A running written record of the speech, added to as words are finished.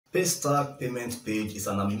PAYSTACK payment page is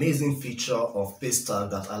an amazing feature of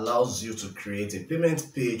PAYSTACK that allows you to create a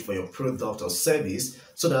payment page for your product or service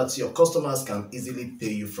so that your customers can easily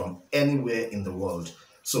pay you from anywhere in the world.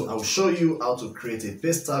 So I'll show you how to create a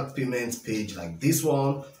PAYSTACK payment page like this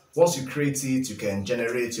one. Once you create it, you can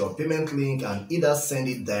generate your payment link and either send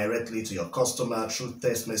it directly to your customer through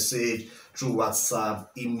text message, through WhatsApp,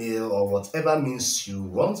 email, or whatever means you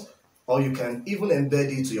want. Or you can even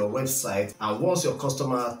embed it to your website, and once your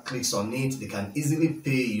customer clicks on it, they can easily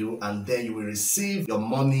pay you, and then you will receive your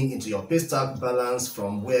money into your PAYSTACK balance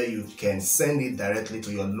from where you can send it directly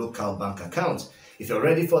to your local bank account. If you're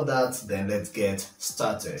ready for that, then let's get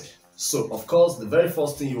started. So of course, the very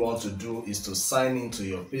first thing you want to do is to sign into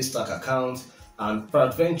your PAYSTACK account. And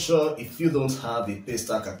peradventure, if you don't have a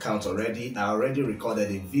PAYSTACK account already, I already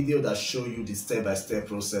recorded a video that shows you the step-by-step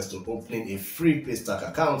process to opening a free PAYSTACK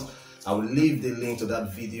account. I will leave the link to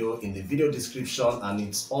that video in the video description, and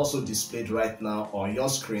it's also displayed right now on your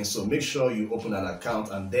screen. So make sure you open an account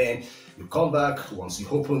and then you come back once you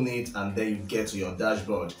open it, and then you get to your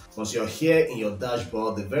dashboard. Once you're here in your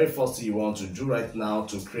dashboard, the very first thing you want to do right now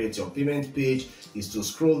to create your payment page is to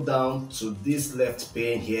scroll down to this left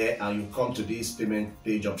pane here, and you come to this payment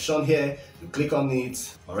page option here. You click on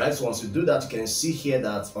it. Alright, so once you do that, you can see here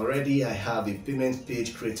that already I have a payment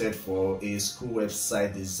page created for a school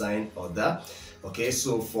website design order. Okay,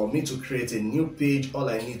 so for me to create a new page, all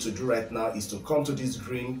I need to do right now is to come to this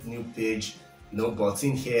green new page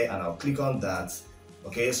button here, and I'll click on that.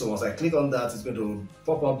 Okay, so once I click on that, it's going to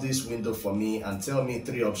pop up this window for me and tell me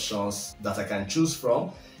three options that I can choose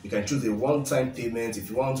from. You can choose a one-time payment if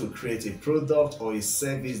you want to create a product or a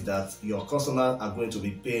service that your customers are going to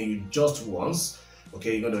be paying you just once.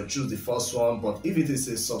 Okay, you're going to choose the first one. But if it is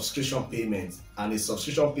a subscription payment, and a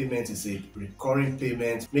subscription payment is a recurring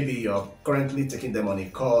payment, maybe you're currently taking them on a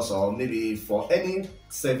course, or maybe for any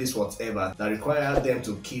service whatever that require them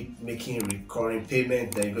to keep making recurring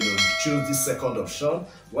payment, then you're going to choose this second option,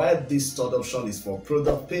 while this third option is for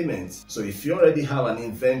product payment. So if you already have an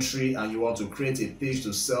inventory and you want to create a page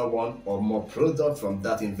to sell one or more product from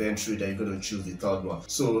that inventory, then you're going to choose the third one.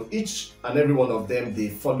 So each and every one of them, they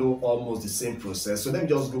follow almost the same process. So let me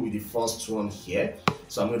just go with the first one here.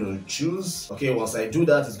 So I'm going to choose. Okay, once I do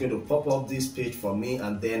that, it's going to pop up this page for me,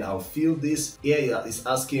 and then I'll fill this. Here it's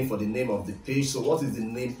asking for the name of the page. So what is the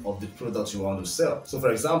name of the product you want to sell? So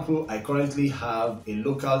for example, I currently have a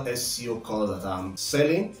local SEO course that I'm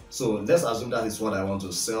selling. So let's assume that is what I want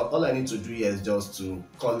to sell. All I need to do here is just to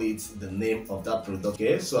call it the name of that product.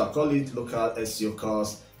 Okay, so I call it local SEO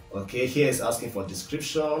course. Okay, here it's asking for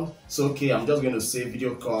description. So okay, I'm just going to say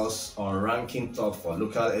video course on ranking top for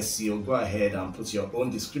local SEO. Go ahead and put your own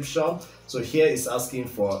description. So here it's asking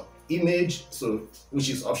for image, so which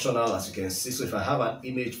is optional, as you can see. So if I have an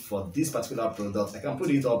image for this particular product, I can put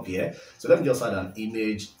it up here. So let me just add an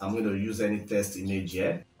image. I'm going to use any text image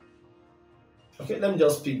here. Okay, let me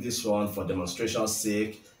just pick this one for demonstration's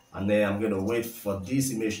sake, and then I'm going to wait for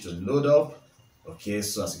this image to load up. Okay,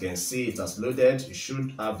 so as you can see, it has loaded. You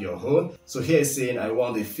should have your own. So here it's saying I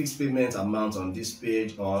want a fixed payment amount on this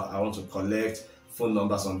page, or I want to collect phone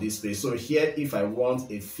numbers on this page. So here, if I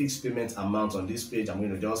want a fixed payment amount on this page, I'm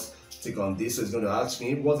going to just click on this. So it's going to ask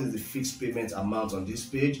me what is the fixed payment amount on this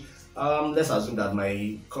page. Let's assume that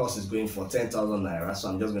my course is going for 10,000 naira, so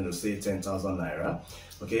I'm just going to say 10,000 naira.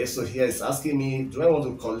 Okay, so here it's asking me, do I want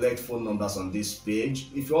to collect phone numbers on this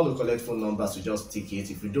page? If you want to collect phone numbers, you just tick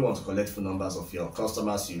it. If you don't want to collect phone numbers of your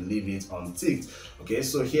customers, you leave it unticked. Okay,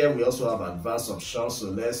 so here we also have advanced options.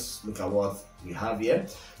 So let's look at what we have here.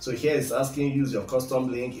 So here it's asking use your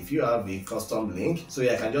custom link. If you have a custom link, so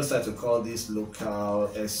yeah, I can just try to call this local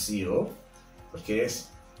SEO. Okay,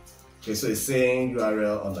 so it's saying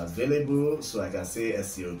URL unavailable, so I can say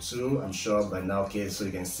SEO2. I'm sure by now. Okay, so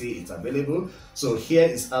you can see it's available. So here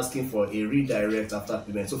it's asking for a redirect after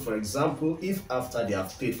payment. So for example, if after they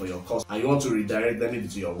have paid for your course and you want to redirect them maybe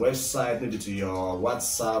to your website, maybe to your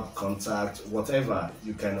WhatsApp contact, whatever,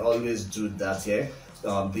 you can always do that here.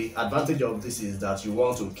 The advantage of this is that you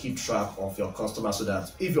want to keep track of your customers, so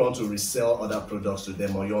that if you want to resell other products to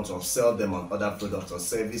them, or you want to upsell them on other products or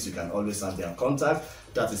service, you can always have their contact.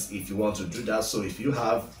 That is if you want to do that. So if you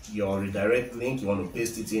have your redirect link, you want to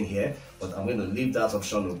paste it in here, but I'm going to leave that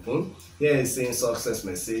option open. Here it's saying success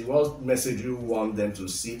message. What message you want them to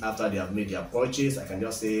see after they have made their purchase? I can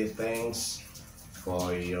just say thanks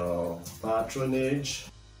for your patronage.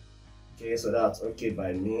 Okay, so that's okay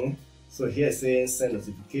by me. So here it's saying send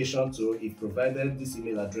notification to, if provided this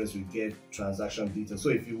email address will get transaction details. So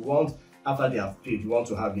if you want, after they have paid, you want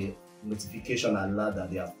to have a notification alert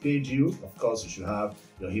that they have paid you. Of course, you should have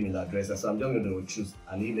your email address. So I'm just going to choose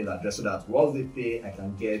an email address so that once they pay, I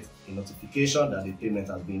can get a notification that the payment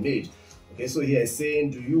has been made. Okay, so here it's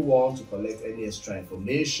saying, do you want to collect any extra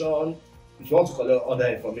information? If you want to collect other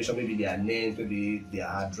information, maybe their name, maybe their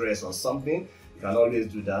address or something, you can always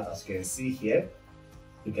do that. As you can see here,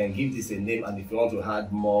 you can give this a name, and if you want to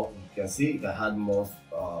add more, you can see you can add more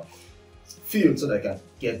fields so that I can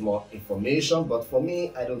get more information. But for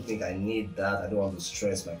me, I don't think I need that. I don't want to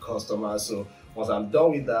stress my customers. So once I'm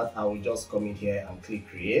done with that, I will just come in here and click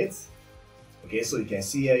create. Okay, so you can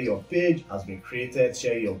see here your page has been created.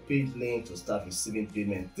 Share your page link to start receiving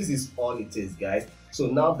payment. This is all it is, guys. So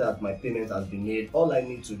now that my payment has been made, all I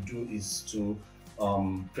need to do is to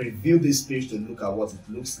preview this page to look at what it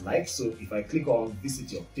looks like. So if I click on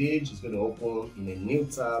visit your page, it's going to open in a new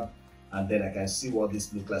tab, and then I can see what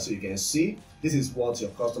this looks like. So you can see this is what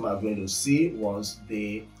your customer are going to see once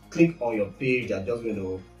they click on your page. They're just going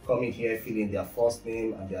to come in here, fill in their first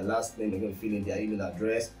name and their last name. They're going to fill in their email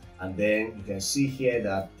address, and then you can see here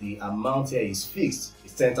that the amount here is fixed.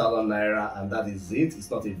 It's 10,000 naira, and that is it.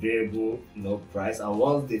 It's not a variable, price. And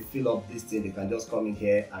once they fill up this thing, they can just come in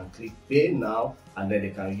here and click pay now, and then they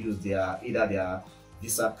can use either their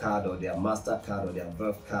Visa card or their MasterCard or their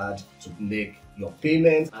Verve card to make your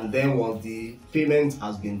payment. And then once the payment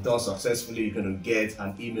has been done successfully, you're going to get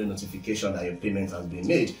an email notification that your payment has been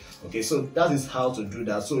made. Okay, so that is how to do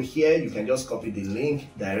that. So here you can just copy the link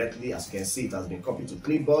directly. As you can see, it has been copied to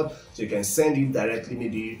clipboard, so you can send it directly,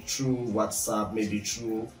 maybe through WhatsApp, maybe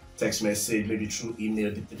through text message, maybe through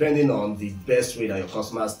email, depending on the best way that your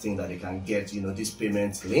customers think that they can get this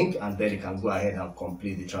payment link, and then they can go ahead and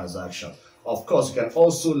complete the transaction. Of course, you can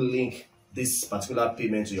also link this particular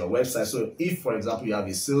payment to your website. So if, for example, you have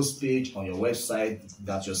a sales page on your website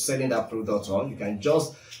that you're selling that product on, you can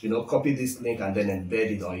just copy this link and then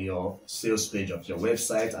embed it on your sales page of your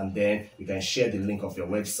website, and then you can share the link of your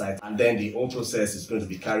website, and then the whole process is going to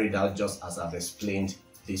be carried out just as I've explained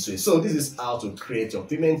this way. So this is how to create your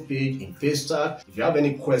payment page in PAYSTACK. If you have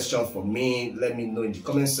any question for me, let me know in the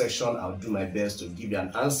comment section. I'll do my best to give you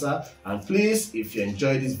an answer. And please, if you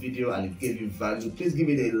enjoyed this video and it gave you value, please give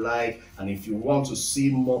it a like. And if you want to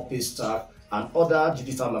see more PAYSTACK and other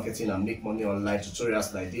digital marketing and make money online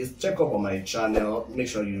tutorials like this, check up on my channel. Make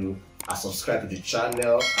sure you are subscribed to the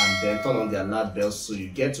channel and then turn on the alert bell so you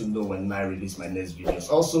get to know when I release my next videos.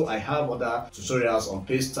 Also, I have other tutorials on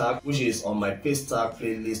PAYSTACK, which is on my PAYSTACK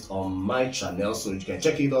playlist on my channel, so you can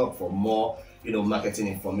check it out for more marketing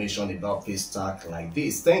information about PAYSTACK like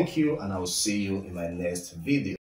this. Thank you, and I will see you in my next video.